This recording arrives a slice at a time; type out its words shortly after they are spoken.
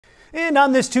And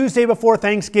on this Tuesday before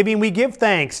Thanksgiving, we give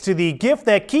thanks to the gift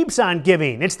that keeps on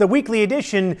giving. It's the weekly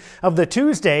edition of the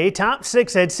Tuesday Top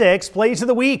 6 at 6 Plays of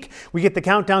the Week. We get the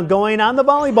countdown going on the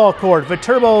volleyball court.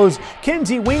 Viterbo's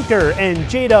Kenzie Winker and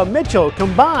Jada Mitchell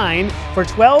combine for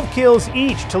 12 kills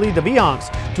each to lead the Vihonks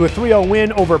to a 3-0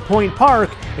 win over Point Park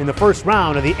in the first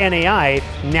round of the NAI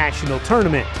National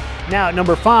Tournament. Now at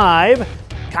number 5,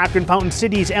 Cochran Fountain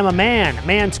City's Emma Mann.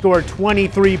 Mann scored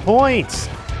 23 points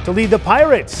to lead the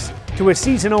Pirates to a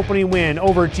season-opening win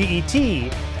over GET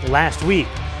last week.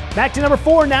 Back to number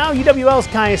 4 now, UWL's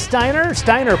Kaya Steiner.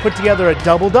 Steiner put together a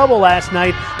double-double last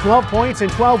night, 12 points and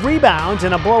 12 rebounds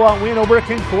in a blowout win over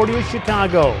Concordia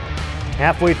Chicago.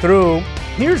 Halfway through,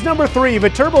 here's number 3,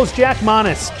 Viterbo's Jack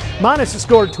Monis. Monis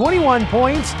scored 21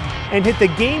 points and hit the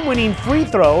game-winning free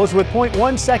throws with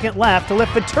 0.1 second left to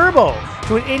lift Viterbo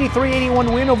to an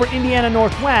 83-81 win over Indiana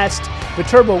Northwest.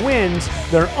 Viterbo wins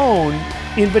their own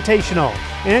Invitational.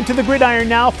 And to the gridiron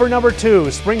now for number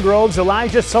 2, Spring Grove's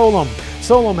Elijah Solom.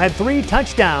 Solom had 3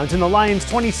 touchdowns in the Lions'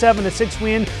 27-6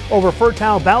 win over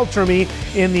Fertile Beltrami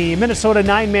in the Minnesota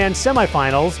 9-man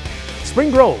semifinals.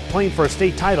 Spring Grove playing for a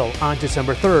state title on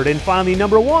December 3rd. And finally,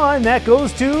 number 1, that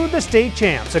goes to the state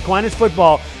champs, Aquinas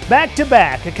football.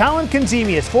 Back-to-back, Colin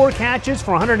Kenzemius, 4 catches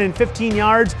for 115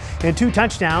 yards and 2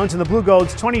 touchdowns in the Blue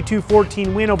Goats'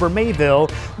 22-14 win over Mayville.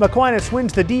 Aquinas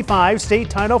wins the D5 state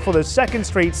title for the 2nd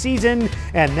straight season,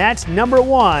 and that's number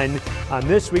 1 on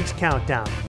this week's countdown.